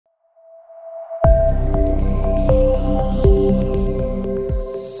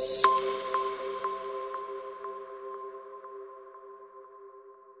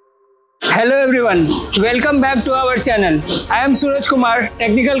everyone, welcome back to our channel. I am Suraj Kumar,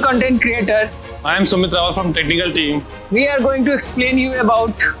 technical content creator. I am Sumit Rawal from technical team. We are going to explain you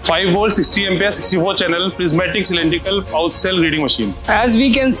about 5 volt 60 ampere 64 channel prismatic cylindrical pouch cell reading machine. As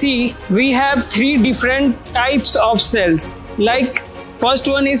we can see, we have 3 different types of cells. Like first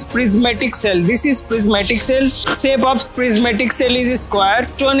one is prismatic cell. This is prismatic cell. Shape of prismatic cell is square.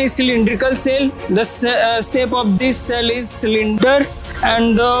 Next one is cylindrical cell. The shape of this cell is cylinder.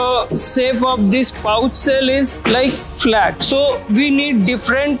 And the shape of this pouch cell is like flat. So we need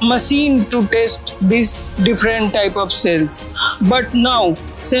different machine to test this different type of cells. But now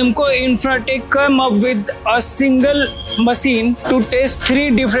Semco Infratech come up with a single machine to test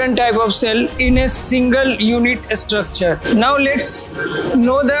 3 different type of cell in a single unit structure. Now let's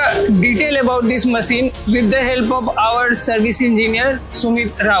know the detail about this machine with the help of our service engineer Sumit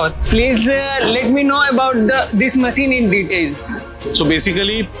Rawat. Please let me know about this machine in details. So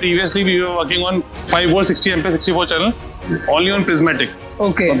basically, previously we were working on 5 volt 60 ampere 64 channel only on prismatic.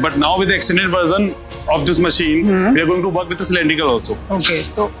 Okay. But now with the extended version of this machine, we are going to work with the cylindrical also. Okay.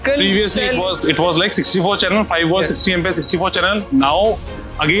 So previously it was like 64 channel 5 volt 60 ampere 64 channel. Now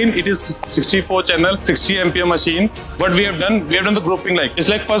again it is 64 channel 60 ampere machine. What we have done the grouping, like it's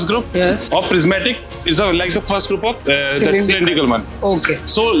like first group of prismatic is like the first group of that cylindrical one. Okay.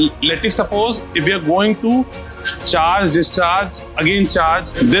 So let us suppose if we are going to charge, discharge, again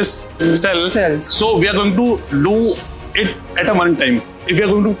charge this cell. So we are going to do it at a one time. If we are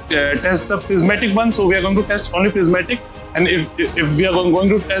going to test the prismatic one, so we are going to test only prismatic. And if we are going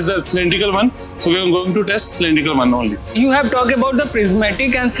to test the cylindrical one, so we are going to test cylindrical one only. You have talked about the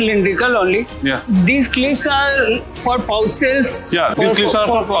prismatic and cylindrical only. Yeah. These clips are for pouch cells. Yeah, these clips are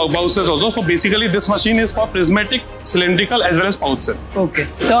for pouch cells also. So basically this machine is for prismatic, cylindrical as well as pouch cell. Okay.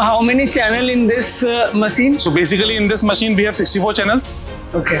 So how many channel in this machine? So basically in this machine we have 64 channels.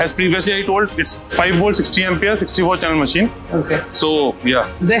 Okay. As previously I told, it's 5 volt 60 ampere 64 channel machine. Okay. So yeah.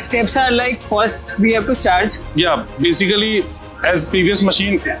 The steps are like first we have to charge. Yeah, basically as previous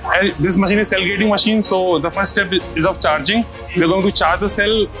machine, this machine is cell gating machine. So the first step is of charging. We are going to charge the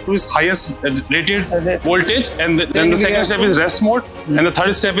cell to its highest rated voltage, and then the second step is rest mode, and the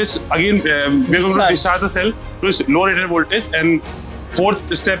third step is again we are going to discharge the cell to its low rated voltage, and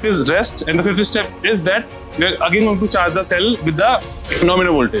fourth step is rest, and the fifth step is that we are again going to charge the cell with the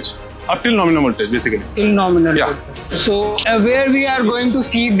nominal voltage, up till nominal voltage basically. Till nominal. Yeah. So where we are going to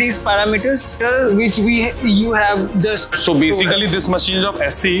see these parameters which you have just. So basically this machine is of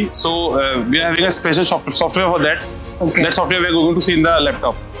SC. So we are having a special software for that. Okay. That software we are going to see in the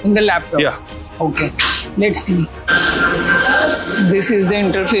laptop. In the laptop. Yeah. Okay. Let's see. This is the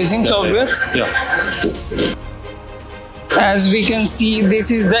interfacing software. Yeah. As we can see,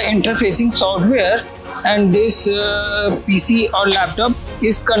 this is the interfacing software, and this PC or laptop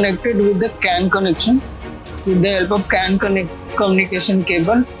is connected with the CAN connection with the help of CAN communication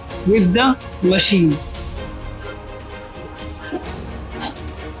cable with the machine.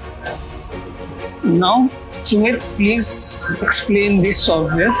 Now, Sumit, please explain this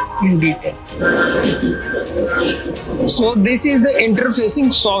software in detail. So this is the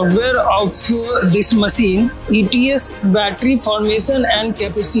interfacing software of this machine, ETS battery formation and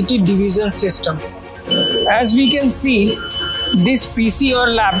capacity division system. As we can see, this PC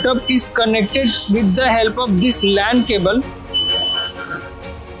or laptop is connected with the help of this LAN cable.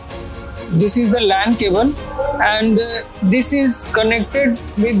 This is the LAN cable, and this is connected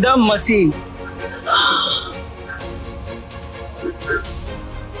with the machine.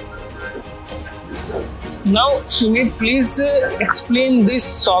 Now, Sumit, please explain this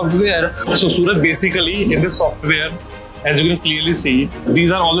software. So, Suraj, basically in this software, as you can clearly see,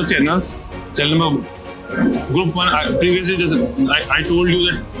 these are all the channels. Channel number group 1. Previously, I told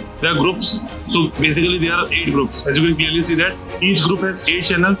you that there are groups. So basically, there are 8 groups. As you can clearly see that each group has 8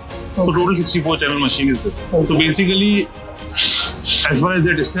 channels. So total 64 channel machine is this. Okay. So basically, as far as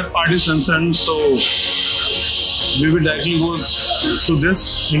the step part is concerned, so we will directly go to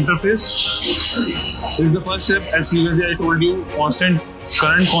this interface. This is the first step. As previously I told you, constant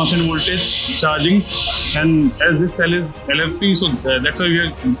current, constant voltage, charging, and as this cell is LFP, so that's why we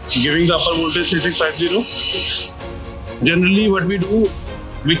are giving the upper voltage 3650. Generally, what we do,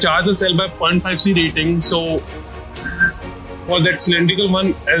 we charge the cell by 0.5C rating. So for that cylindrical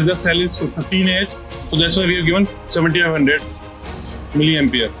one, as the cell is 15 Ah, so that's why we have given 7500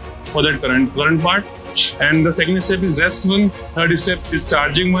 milliampere for that current part. And the second step is rest one, third step is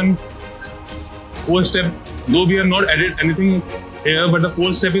charging one, fourth step, though we have not added anything here, but the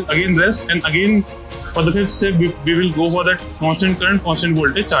fourth step is again rest, and again for the fifth step we will go for that constant current, constant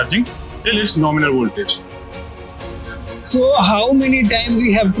voltage charging till its nominal voltage. So how many times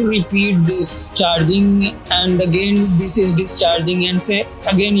we have to repeat this charging, and again this is discharging, and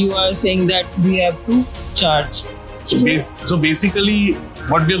again you are saying that we have to charge. So basically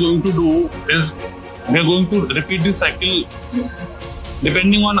what we are going to do is we are going to repeat this cycle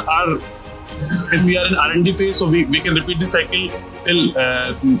depending on our, if we are in R&D phase, so we can repeat this cycle till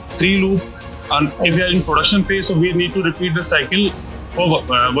 3 loop, and if we are in production phase, so we need to repeat the cycle for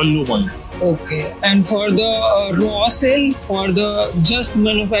 1 loop only. Okay, and for the raw cell, for the just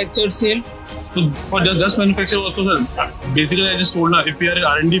manufactured cell? So for just manufacture also, sir, basically I just told now, if we are in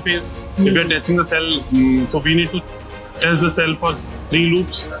R&D phase, if we are testing the cell, so we need to test the cell for 3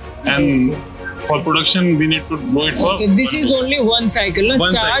 loops, and for production we need to do it for. Okay, this is only one cycle, no?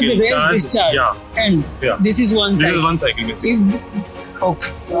 One Charge, cycle, raise, discharge, yeah. and this is one cycle. This is one cycle basically.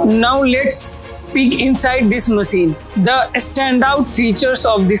 Okay, now let's peek inside this machine. The standout features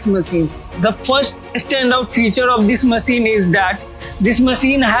of this machine. The first standout feature of this machine is that this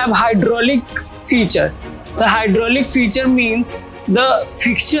machine have hydraulic feature. The hydraulic feature means the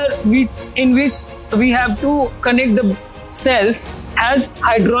fixture in which we have to connect the cells has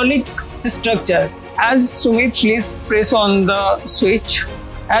hydraulic structure. As Sumit, please press on the switch.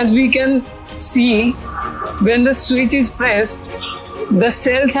 As we can see, when the switch is pressed, the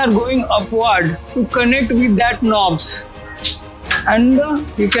cells are going upward to connect with that knobs, and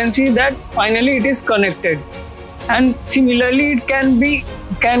you can see that finally it is connected. And similarly, it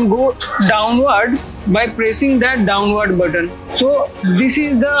can go downward by pressing that downward button. So this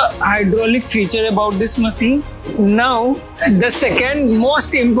is the hydraulic feature about this machine. Now the second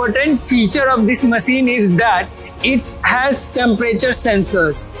most important feature of this machine is that it has temperature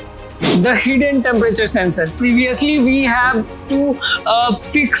sensors. The hidden temperature sensor. Previously, we have to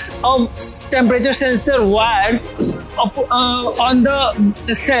fix a temperature sensor wire on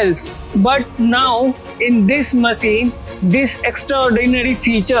the cells, but now in this machine, this extraordinary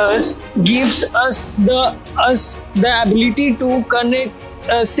features gives us the ability to connect,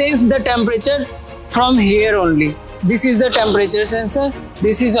 sense the temperature from here only. This is the temperature sensor.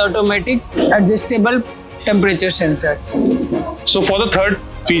 This is automatic adjustable temperature sensor. So for the third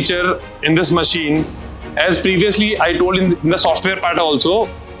feature in this machine, as previously I told in the software part also,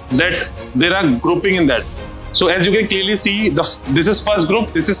 that there are grouping in that. So as you can clearly see, this is first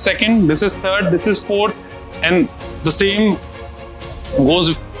group, this is second, this is third, this is fourth, and the same goes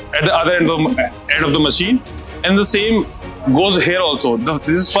at the other end of the machine, and the same goes here also.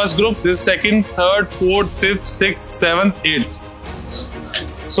 This is first group, this is second, third, fourth, fifth, sixth, seventh, eighth.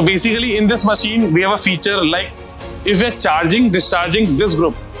 So basically in this machine we have a feature like, if we are charging, discharging this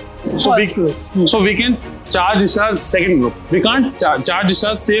group, so we can charge, discharge second group. We can't charge,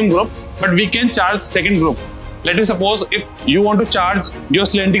 discharge same group, but we can charge second group. Let us suppose if you want to charge your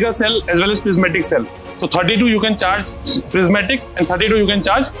cylindrical cell as well as prismatic cell. So 32 you can charge prismatic, and 32 you can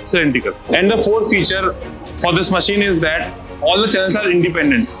charge cylindrical. And the fourth feature for this machine is that all the channels are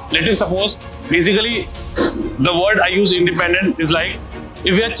independent. Let us suppose, basically the word I use independent is like,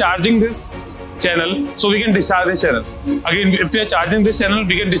 if we are charging this channel, so we can discharge this channel. Again, if we are charging this channel,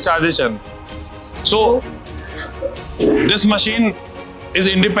 we can discharge this channel. So this machine is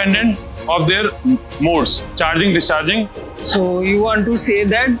independent of their modes, charging, discharging. So you want to say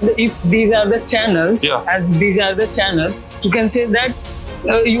that if these are the channels, as these are the channels, you can say that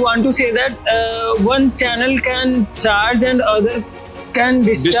you want to say that one channel can charge and other can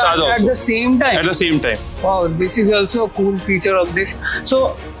discharge at the same time. At the same time. Wow, this is also a cool feature of this.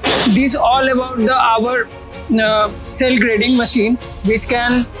 So this all about our cell grading machine, which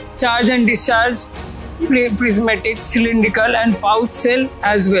can charge and discharge prismatic, cylindrical and pouch cell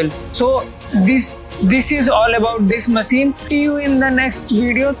as well. So this is all about this machine. See you in the next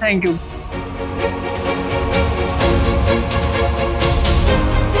video. Thank you.